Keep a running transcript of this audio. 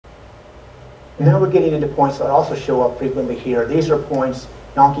And now we're getting into points that also show up frequently here. These are points,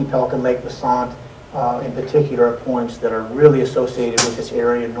 Yonke, Pelican Lake, Basant, in particular, are points that are really associated with this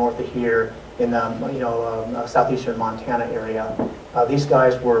area north of here in the southeastern Montana area. These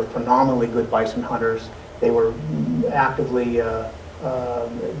guys were phenomenally good bison hunters. They were actively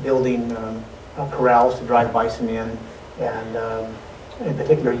building corrals to drive bison in, and in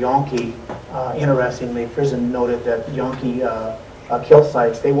particular Yonke. Interestingly, Friesen noted that Yonke kill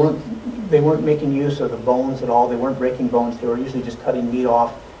sites, they weren't making use of the bones at all. They weren't breaking bones. They were usually just cutting meat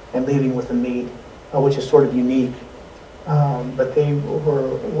off and leaving with the meat, which is sort of unique. But they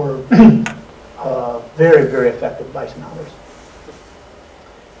were very, very effective bison hunters.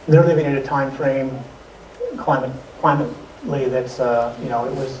 And they're living in a time frame, climately, that's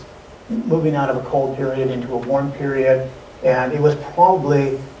it was moving out of a cold period into a warm period, and it was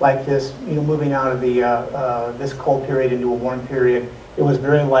probably like this, moving out of the this cold period into a warm period. It was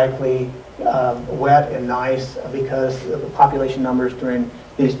very likely wet and nice because of the population numbers during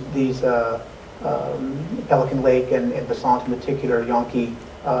these Pelican Lake and Basant in particular, Yonke,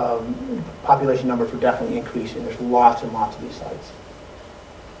 population numbers were definitely increasing. There's lots and lots of these sites.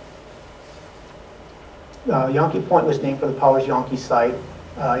 Yonke Point was named for the Powers Yonke site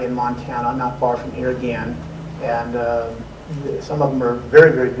in Montana, not far from here again. And some of them are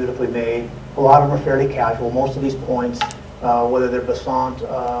very, very beautifully made. A lot of them are fairly casual. Most of these points, whether they're Basant,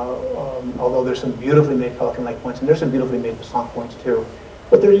 although there's some beautifully made Pelican Lake points, and there's some beautifully made Basant points too.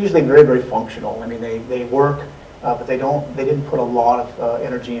 But they're usually very, very functional. I mean, they work, but they didn't put a lot of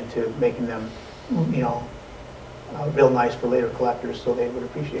energy into making them, real nice for later collectors, so they would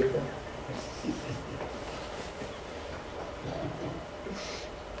appreciate them.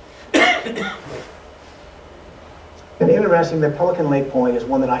 And interesting, the Pelican Lake point is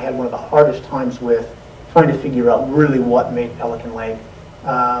one that I had one of the hardest times with trying to figure out really what made Pelican Lake.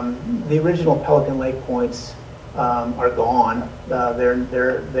 The original Pelican Lake points are gone.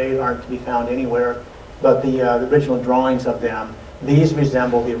 They aren't to be found anywhere. But the original drawings of them, these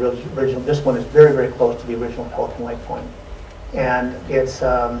resemble the original. This one is very, very close to the original Pelican Lake point. And it's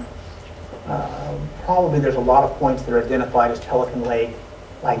probably there's a lot of points that are identified as Pelican Lake,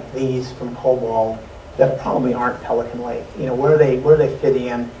 like these from Cobalt, that probably aren't Pelican Lake. Where they fit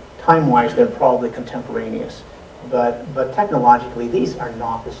in, time-wise, they're probably contemporaneous. But technologically, these are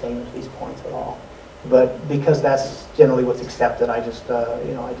not the same as these points at all. But because that's generally what's accepted, I just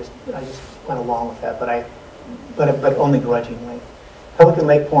went along with that. But only grudgingly. Pelican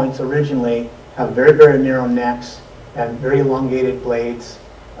Lake points originally have very, very narrow necks and very elongated blades.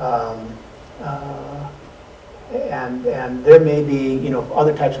 And there may be,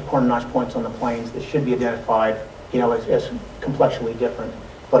 other types of corner notch points on the plains that should be identified, as complexly different.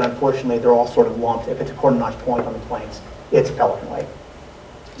 But unfortunately, they're all sort of lumped. If it's a corner notch point on the plains, it's Pelican Lake.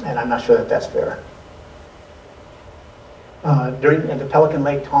 And I'm not sure that that's fair. During the Pelican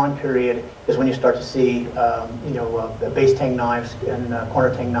Lake time period is when you start to see, base tang knives and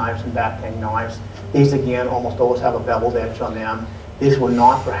corner tang knives and back tang knives. These, again, almost always have a beveled edge on them. These were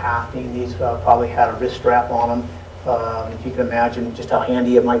not for hafting. These probably had a wrist strap on them. If you can imagine just how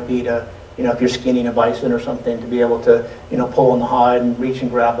handy it might be to, if you're skinning a bison or something, to be able to, pull on the hide and reach and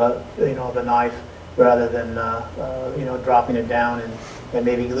grab the knife rather than, dropping it down and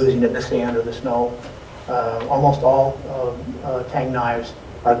maybe losing it in the sand or the snow. Almost all tang knives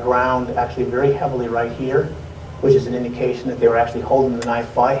are ground actually very heavily right here, which is an indication that they were actually holding the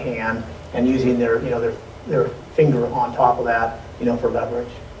knife by hand and using their finger on top of that, for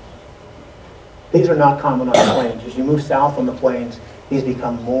leverage. These are not common on the plains. As you move south on the plains, these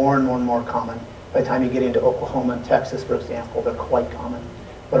become more and more and more common. By the time you get into Oklahoma and Texas, for example, they're quite common.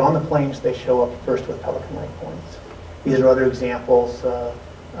 But on the plains, they show up first with Pelican Lake points. These are other examples.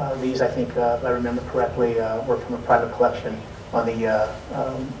 These, I think, if I remember correctly, were from a private collection on the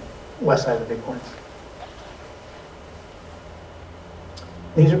west side of the Bighorns.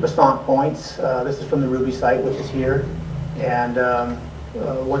 These are Basant points. This is from the Ruby site, which is here. And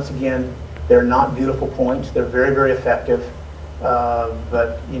once again, they're not beautiful points. They're very, very effective.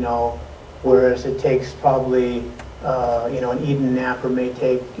 But, whereas it takes probably, an Eden napper may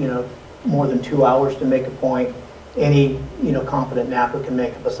take, more than 2 hours to make a point, any, competent napper can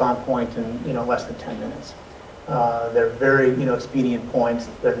make a Basant point in, less than 10 minutes. They're very, expedient points.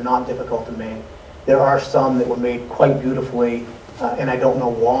 They're not difficult to make. There are some that were made quite beautifully, and I don't know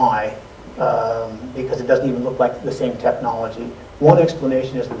why, because it doesn't even look like the same technology. One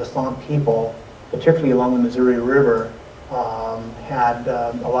explanation is that the Basant people, particularly along the Missouri River, had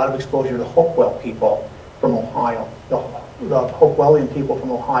a lot of exposure to Hopewell people from Ohio. The Hopewellian people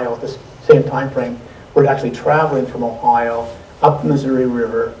from Ohio at this same time frame were actually traveling from Ohio up the Missouri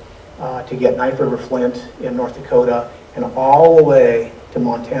River, to get Knife River flint in North Dakota, and all the way to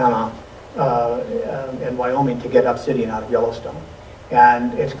Montana and Wyoming to get obsidian out of Yellowstone.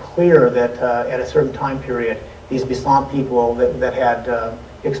 And it's clear that at a certain time period, these Besant people that had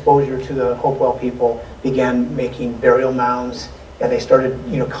exposure to the Hopewell people began making burial mounds, and they started,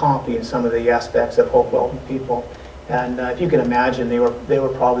 copying some of the aspects of Hopewell people. And if you can imagine, they were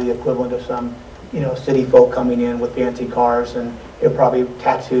probably the equivalent of some, city folk coming in with fancy cars, and they were probably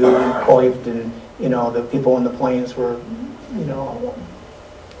tattooed and coiffed, and the people in the plains were,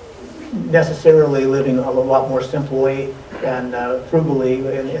 necessarily living a lot more simply and frugally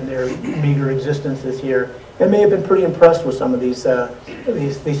in their meager existences here. They may have been pretty impressed with some of these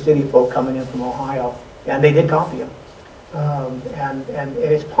city folk coming in from Ohio, and they did copy them. And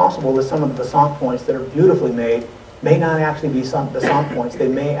it's possible that some of the Besant points that are beautifully made may not actually be some Besant points. They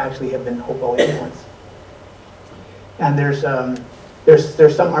may actually have been Hopewell points. And there's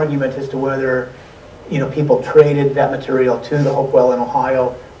some argument as to whether people traded that material to the Hopewell in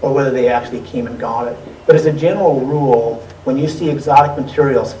Ohio, or whether they actually came and got it. But as a general rule, when you see exotic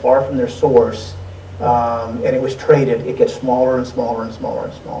materials far from their source, and it was traded, it gets smaller and smaller and smaller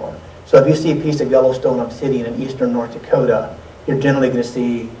and smaller. So if you see a piece of Yellowstone obsidian in eastern North Dakota, you're generally going to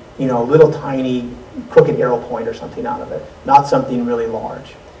see, a little tiny crooked arrow point or something out of it, not something really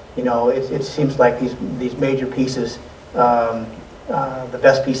large. It seems like these major pieces, the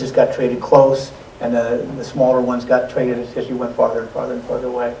best pieces got traded close, and the smaller ones got traded as you went farther and farther and farther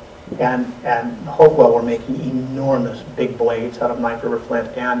away. And Hopewell were making enormous big blades out of Knife River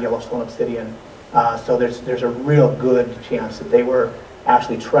flint and Yellowstone obsidian. So there's a real good chance that they were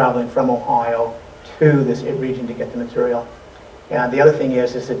actually traveling from Ohio to this region to get the material. And the other thing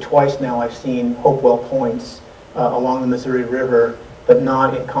is that twice now I've seen Hopewell points along the Missouri River, but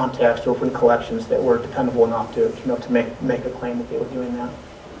not in context or in collections that were dependable enough to make a claim that they were doing that.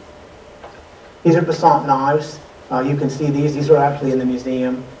 These are Besant knives. You can see these are actually in the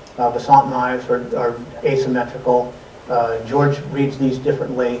museum. Besant knives are asymmetrical. George reads these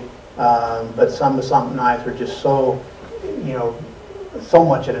differently, but some Besant knives are just so, so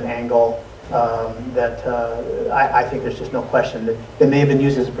much at an angle that I think there's just no question that they may have been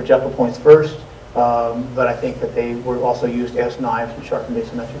used as projectile points first, but I think that they were also used as knives and sharpened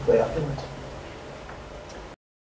asymmetrically afterwards.